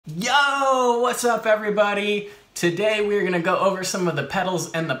Yo, what's up everybody? Today we're gonna go over some of the pedals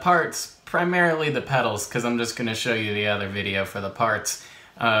and the parts, primarily the pedals, because I'm just gonna show you the other video for the parts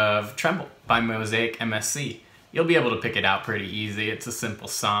of Tremble by Mosaic MSC. You'll be able to pick it out pretty easy. It's a simple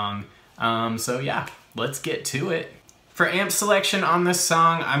song. So yeah, let's get to it. For amp selection on this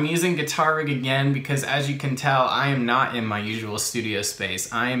song, I'm using Guitar Rig again because as you can tell, I am not in my usual studio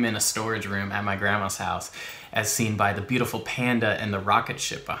space. I am in a storage room at my grandma's house, as seen by the beautiful panda and the rocket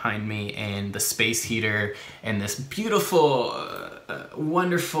ship behind me and the space heater and this beautiful,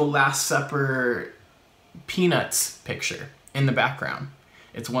 wonderful Last Supper Peanuts picture in the background.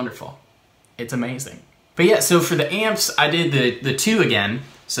 It's wonderful. It's amazing. But yeah, so for the amps, I did the two again.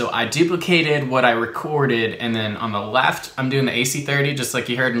 So I duplicated what I recorded, and then on the left, I'm doing the AC30, just like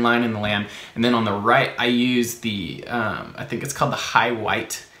you heard in Line in the Land. And then on the right, I used the, I think it's called the High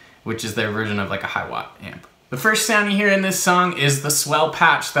White, which is their version of like a high watt amp. The first sound you hear in this song is the swell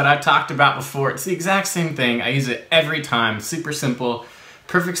patch that I talked about before. It's the exact same thing. I use it every time. Super simple.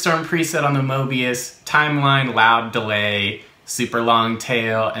 Perfect Storm preset on the Mobius, timeline, loud delay, super long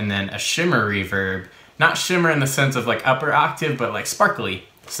tail, and then a shimmer reverb. Not shimmer in the sense of like upper octave, but like sparkly.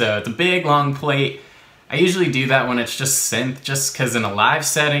 So it's a big long plate. I usually do that when it's just synth, just because in a live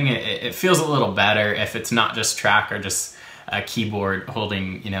setting it feels a little better if it's not just track or just a keyboard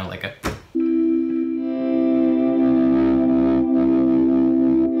holding, you know, like a...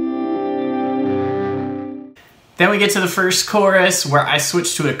 Then we get to the first chorus where I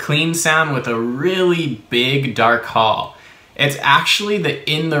switch to a clean sound with a really big dark haul. It's actually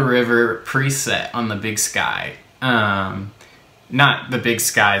the In the River preset on the Big Sky. Not the Big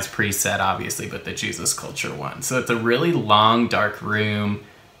Sky's preset, obviously, but the Jesus Culture one. So it's a really long, dark room,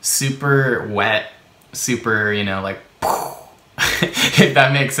 super wet, super, you know, like, if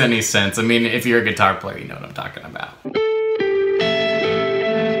that makes any sense. I mean, if you're a guitar player, you know what I'm talking about.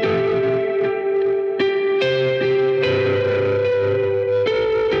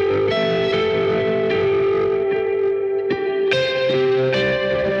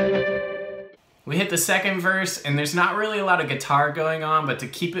 We hit the second verse, and there's not really a lot of guitar going on, but to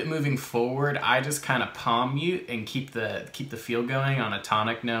keep it moving forward, I just kind of palm mute and keep the feel going on a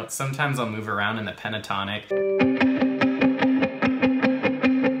tonic note. Sometimes I'll move around in the pentatonic.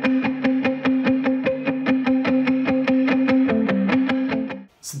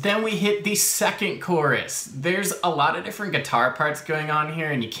 So then we hit the second chorus. There's a lot of different guitar parts going on here,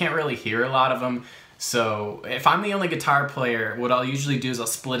 and you can't really hear a lot of them. So if I'm the only guitar player, what I'll usually do is I'll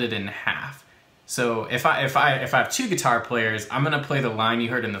split it in half. So if I have two guitar players, I'm gonna play the line you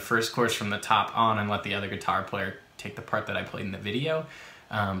heard in the first chorus from the top on and let the other guitar player take the part that I played in the video.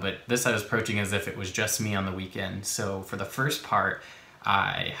 But this I was approaching as if it was just me on the weekend. So for the first part,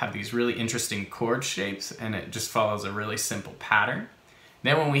 I have these really interesting chord shapes and it just follows a really simple pattern.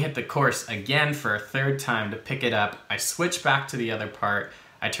 Then when we hit the chorus again for a third time to pick it up, I switch back to the other part,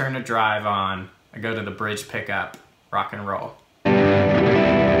 I turn the drive on, I go to the bridge pickup, rock and roll.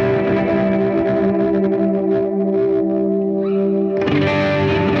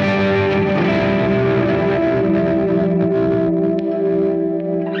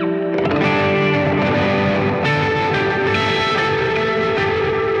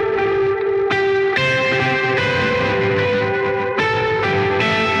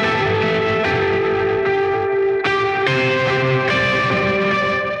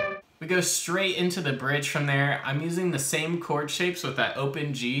 Straight into the bridge from there. I'm using the same chord shapes with that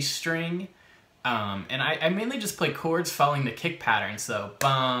open G string, and I mainly just play chords following the kick pattern, so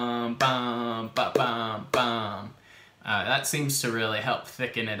bum, bum, ba, bum, bum. That seems to really help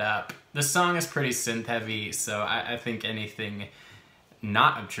thicken it up. The song is pretty synth heavy, so I think anything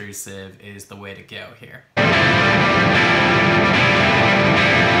not obtrusive is the way to go here.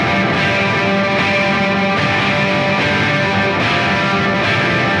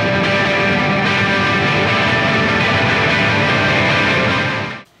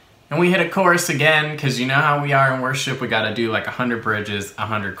 And we hit a chorus again, because you know how we are in worship, we gotta do like 100 bridges,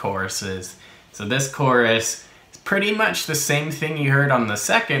 100 choruses. So this chorus is pretty much the same thing you heard on the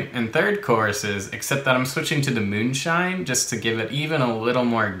second and third choruses, except that I'm switching to the Moonshine just to give it even a little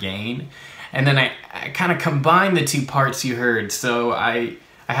more gain. And then I kind of combine the two parts you heard, so I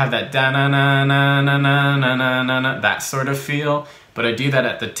have that da-na-na-na-na-na-na-na-na, that sort of feel, but I do that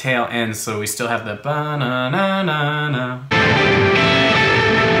at the tail end, so we still have the ba-na-na-na-na.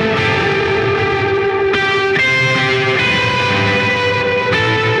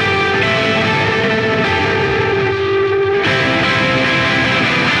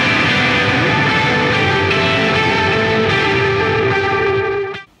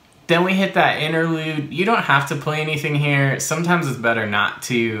 Then we hit that interlude. You don't have to play anything here. Sometimes it's better not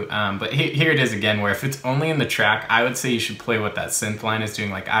to, but here it is again, where if it's only in the track, I would say you should play what that synth line is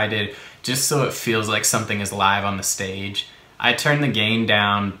doing like I did, just so it feels like something is live on the stage. I turn the gain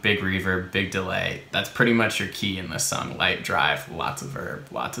down, big reverb, big delay. That's pretty much your key in this song. Light drive, lots of verb,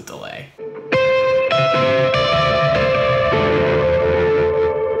 lots of delay.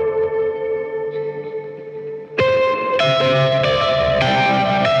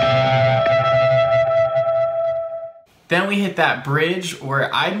 Then we hit that bridge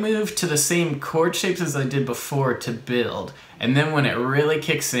where I move to the same chord shapes as I did before to build. And then when it really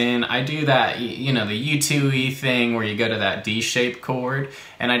kicks in, I do that, you know, the U2E thing where you go to that D-shaped chord,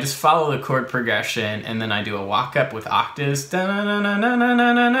 and I just follow the chord progression, and then I do a walk up with octaves, and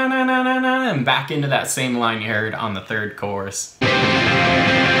back into that same line you heard on the third chorus.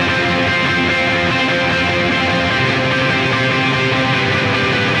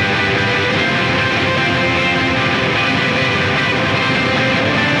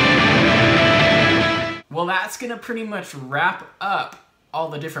 Well, that's gonna pretty much wrap up all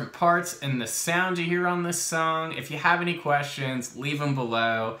the different parts and the sound you hear on this song. If you have any questions, leave them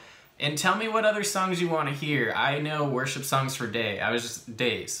below. And tell me what other songs you want to hear. I know worship songs for days.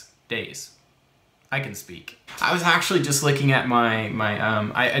 I can speak. I was actually just looking at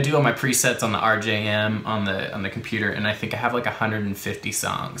I do all my presets on the RJM on the computer, and I think I have like 150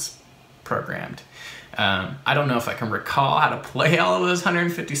 songs programmed. I don't know if I can recall how to play all of those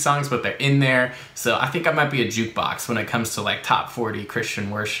 150 songs, but they're in there. So I think I might be a jukebox when it comes to like top 40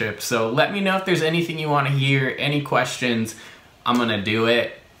 Christian worship. So let me know if there's anything you want to hear, any questions. I'm gonna do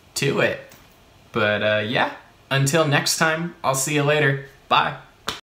it to it. But yeah, until next time, I'll see you later. Bye.